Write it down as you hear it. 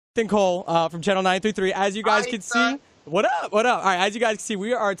Ethan Cole from Channel 933. As you guys can see, what up? What up? All right, as you guys can see,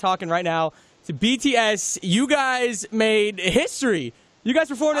 we are talking right now to BTS. You guys made history. You guys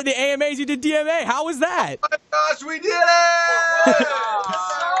performed at the AMAs. You did DMA. How was that? Oh my gosh, we did it!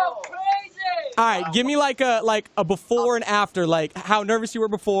 So crazy! All right, give me like a before and after, like how nervous you were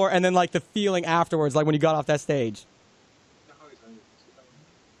before, and then like the feeling afterwards, like when you got off that stage.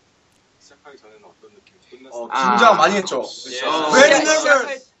 긴장 많이 했죠. Very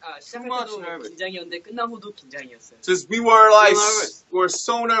nervous. 시작해도 긴장이었는데 끝나고도 긴장이었어요. Just we were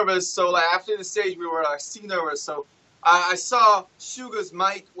so nervous. So like after the stage, we were like still nervous. So I saw Suga's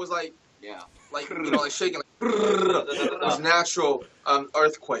mic was like like shaking. Like, it was natural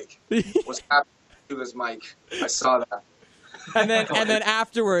earthquake was happening to Suga's mic. I saw that. And then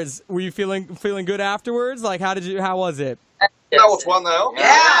afterwards, were you feeling good afterwards? Like how was it? 좋았나요?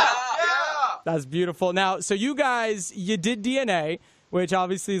 Yeah. That's beautiful. Now, so you guys, you did DNA, which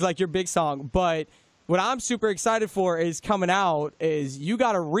obviously is like your big song, but what I'm super excited for is coming out is you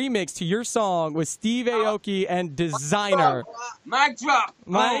got a remix to your song with Steve Aoki and Designer. Mic drop.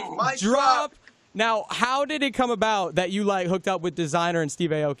 Mic drop. Now, how did it come about that you like hooked up with Designer and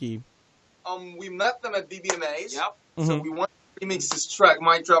Steve Aoki? We met them at BBMAs. Yep. So we wanted to remix this track,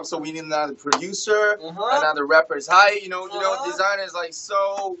 Mic Drop, so we need another producer, another rapper's height. You know, Designer is like,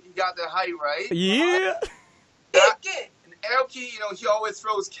 so he got the height, right? Yeah. And Aoki, he always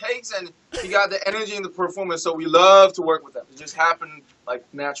throws cakes, and he got the energy in the performance, so we love to work with them. It just happened like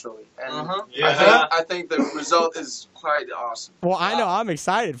naturally, and I think the result is quite awesome. Well, I know I'm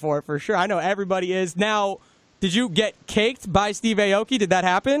excited for it for sure. I know everybody is. Now, did you get caked by Steve Aoki? Did that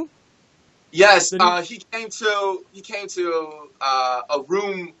happen? Yes, he came to a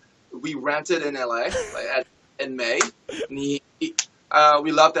room we rented in LA in May, and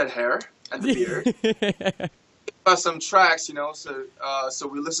we loved that hair and the beard. He gave us some tracks, so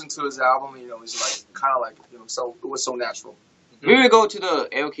we listened to his album. It's like kind of like so it was so natural. We will go to the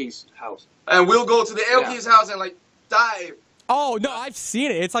Aoki's house. And we'll go to the Aoki's house and like dive. Oh no, I've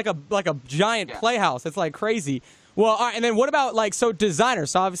seen it. It's like a giant playhouse. It's like crazy. Well, all right, and then what about like Designer?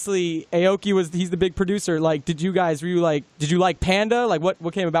 So obviously Aoki he's the big producer. Like, did you like Panda? Like,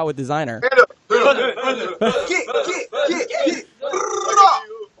 what came about with Designer?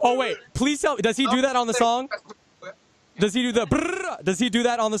 Oh wait, please tell me. Does he do that on the song? Does he do the? Does he do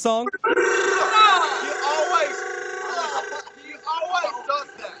that on the song? He always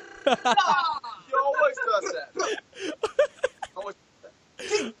does that. He always does that.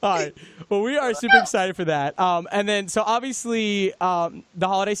 All right. Well, we are super excited for that. And then, so obviously, the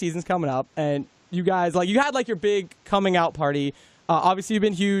holiday season's coming up, and you guys, like, you had like your big coming out party. Obviously, you've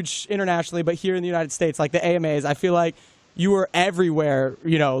been huge internationally, but here in the United States, like the AMAs, I feel like you were everywhere.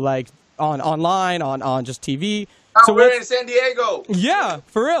 Like online, on just TV. So we're in San Diego. Yeah,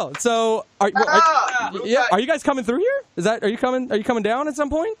 for real. So, are you guys coming through here? Are you coming down at some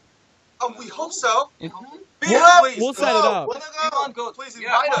point? We hope so. We'll set it up. Please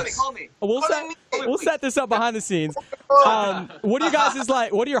invite us. Call me. We'll set this up behind the scenes. What do you guys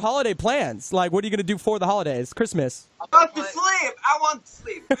what are your holiday plans? Like, what are you gonna do for the holidays? Christmas. I want to sleep. I want to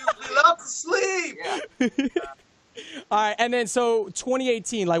sleep. We love to sleep. Yeah. All right, and then so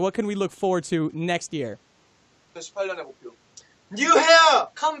 2018, like, what can we look forward to next year? New hair!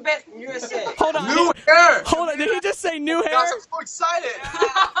 Come back USA! Hold on. New hair! Hold on, did he just say new hair? Gosh, I'm so excited!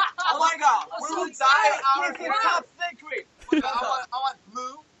 Oh my God! We will dye our hair. Top secret. I want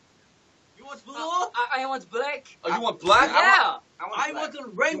blue. You want blue? I want black. Oh, you want black? Yeah! I want a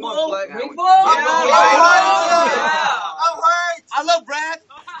You rainbow! want black? Rainbow! I'm white. I love red.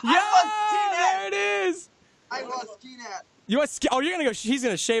 Yeah, there it is. I want skinhead. You want? Oh, you're gonna go. He's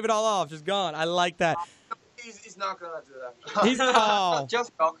gonna shave it all off. Just gone. I like that. He's not gonna do that. He's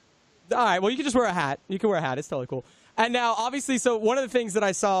Just talk. All right. Well, you can just wear a hat. You can wear a hat. It's totally cool. And now, obviously, so one of the things that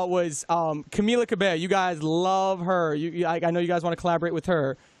I saw was Camila Cabello. You guys love her. I know you guys want to collaborate with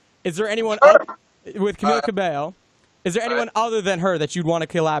her. Is there anyone with Camila Cabello? Is there anyone other than her that you'd want to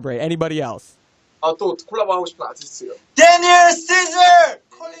collaborate? Anybody else? 또 콜라보 하고 싶은 아티스트요. Daniel Caesar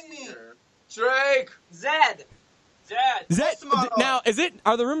calling me. Drake. Zed! Zed, now,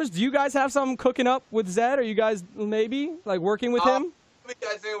 are the rumors, do you guys have something cooking up with Zed? Are you guys maybe, like, working with him? I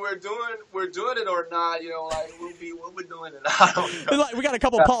think we're doing it or not, like, we'll be doing it. I don't know. Like, we got a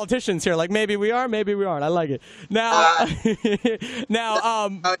couple of politicians here, like, maybe we are, maybe we aren't. I like it. Now,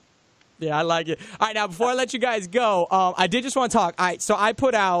 yeah, I like it. All right, now, before I let you guys go, I did just want to talk. All right, so I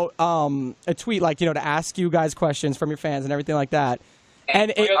put out a tweet, like, to ask you guys questions from your fans and everything like that.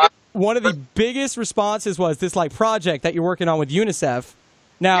 And one of the biggest responses was this like project that you're working on with UNICEF.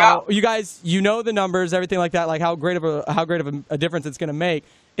 Now, you guys, the numbers, everything like that, like how great of a difference it's going to make.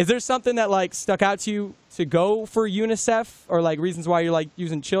 Is there something that like stuck out to you to go for UNICEF, or like reasons why you're like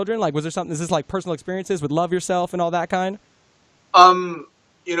using children? Like, was there something? Is this like personal experiences with Love Yourself and all that kind?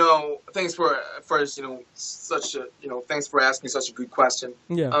 You know, thanks for first, you know, such a, you know, thanks for asking such a good question.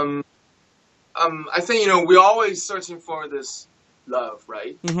 Yeah. I think, you know, we're always searching for this love,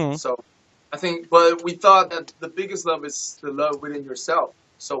 right? Mm-hmm. So I think, but we thought that the biggest love is the love within yourself.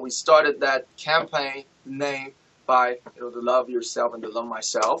 So we started that campaign name by, you know, the love yourself and the love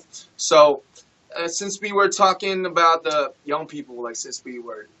myself. So since we were talking about the young people, like since we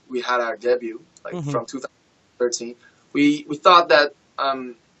had our debut, like from 2013, we thought that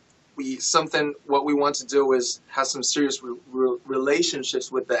what we want to do is have some serious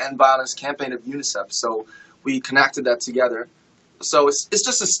relationships with the end violence campaign of UNICEF. So we connected that together. So it's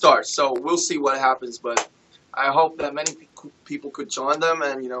just a start. So we'll see what happens, but I hope that many people could join them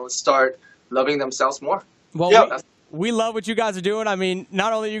and, you know, start loving themselves more. Well, we love what you guys are doing. I mean,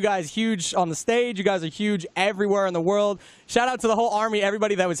 not only are you guys huge on the stage, you guys are huge everywhere in the world. Shout out to the whole army,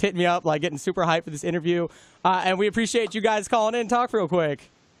 everybody that was hitting me up, like getting super hyped for this interview. And we appreciate you guys calling in and talk real quick.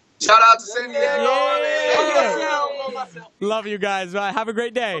 Shout out to San Diego. Yeah. Love you guys. Have a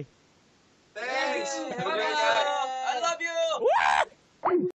great day. Thanks. I love you.